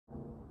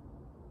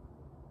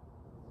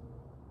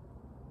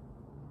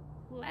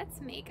let's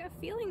make a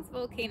feelings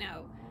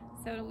volcano.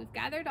 So we've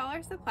gathered all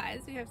our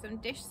supplies. We have some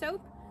dish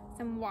soap,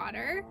 some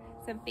water,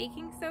 some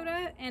baking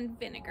soda and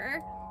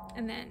vinegar,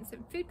 and then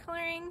some food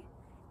coloring.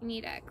 You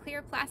need a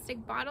clear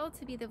plastic bottle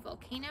to be the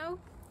volcano,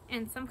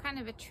 and some kind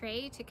of a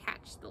tray to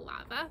catch the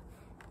lava.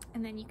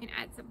 And then you can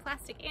add some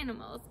plastic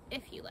animals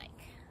if you like.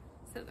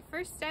 So the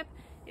first step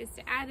is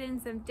to add in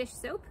some dish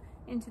soap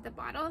into the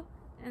bottle,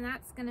 and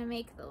that's gonna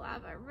make the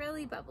lava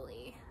really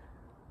bubbly.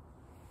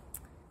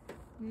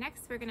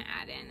 Next, we're gonna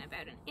add in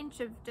about an inch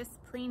of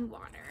just plain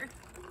water.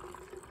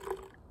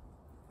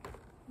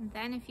 And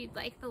then if you'd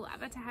like the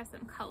lava to have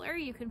some color,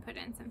 you can put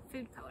in some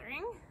food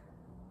coloring.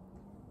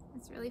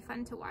 It's really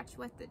fun to watch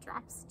what the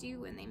drops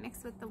do when they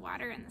mix with the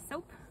water and the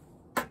soap.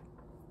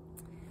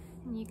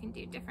 And you can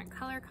do different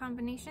color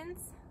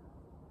combinations.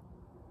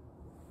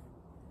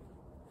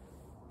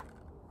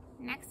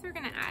 Next, we're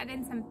gonna add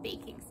in some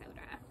baking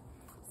soda.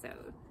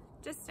 So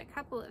just a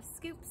couple of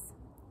scoops.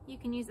 You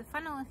can use a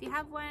funnel if you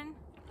have one.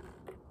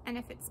 And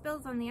if it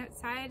spills on the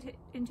outside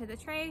into the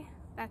tray,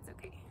 that's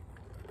okay.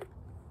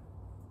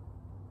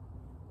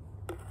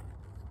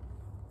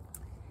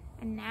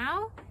 And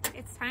now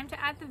it's time to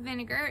add the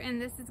vinegar,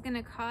 and this is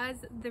gonna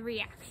cause the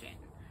reaction.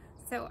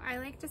 So I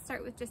like to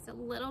start with just a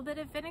little bit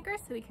of vinegar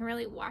so we can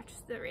really watch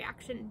the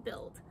reaction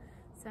build.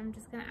 So I'm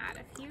just gonna add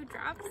a few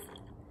drops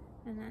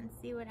and then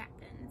see what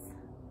happens.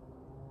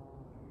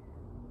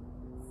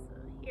 So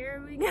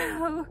here we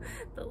go.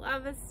 The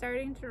lava's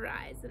starting to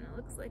rise and it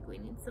looks like we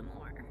need some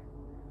more.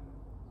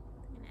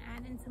 I'm gonna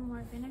add in some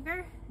more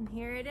vinegar, and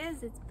here it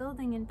is. It's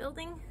building and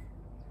building.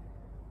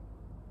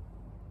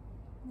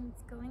 And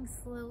it's going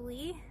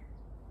slowly,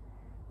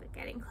 but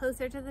getting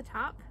closer to the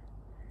top.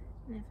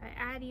 And if I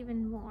add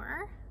even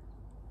more,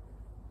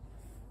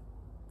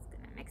 it's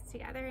gonna mix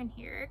together, and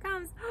here it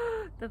comes.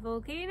 The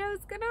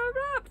volcano's gonna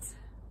erupt!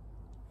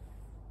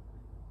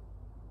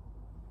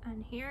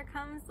 And here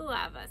comes the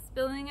lava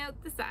spilling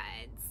out the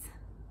sides.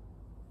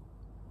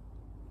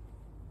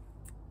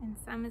 And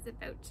some is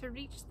about to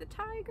reach the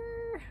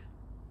tiger.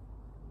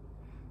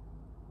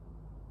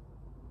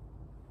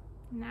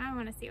 Now I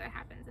want to see what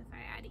happens if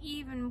I add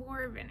even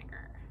more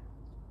vinegar.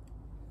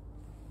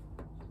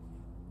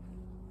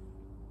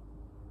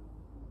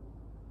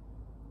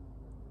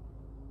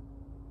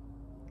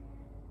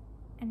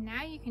 And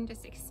now you can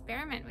just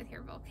experiment with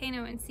your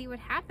volcano and see what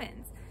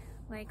happens.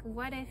 Like,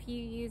 what if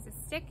you use a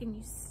stick and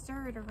you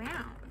stir it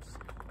around?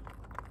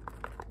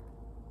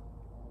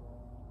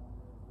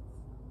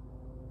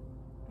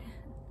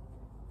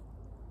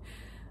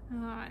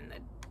 Oh, and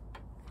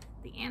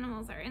the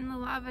animals are in the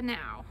lava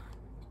now.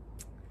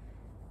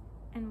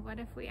 And what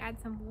if we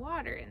add some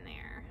water in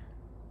there?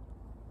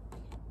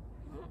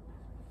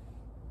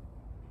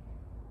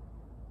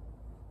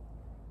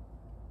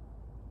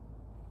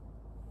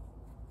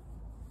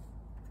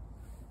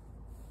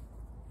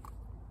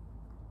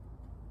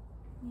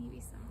 Maybe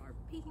some more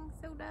baking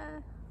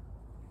soda.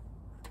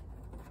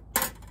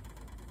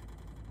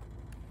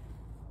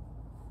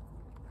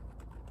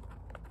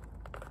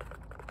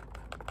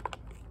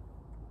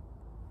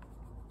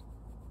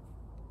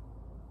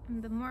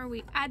 And the more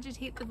we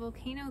agitate the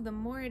volcano, the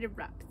more it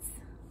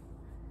erupts.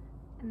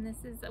 And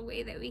this is a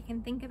way that we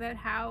can think about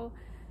how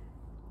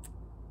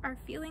our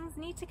feelings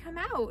need to come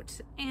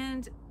out.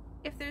 And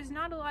if there's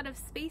not a lot of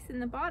space in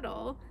the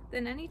bottle,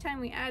 then anytime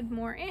we add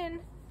more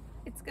in,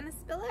 it's gonna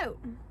spill out.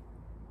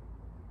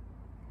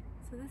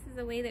 So this is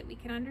a way that we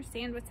can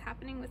understand what's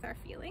happening with our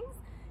feelings,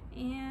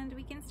 and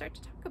we can start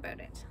to talk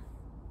about it.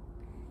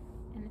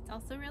 And it's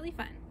also really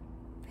fun.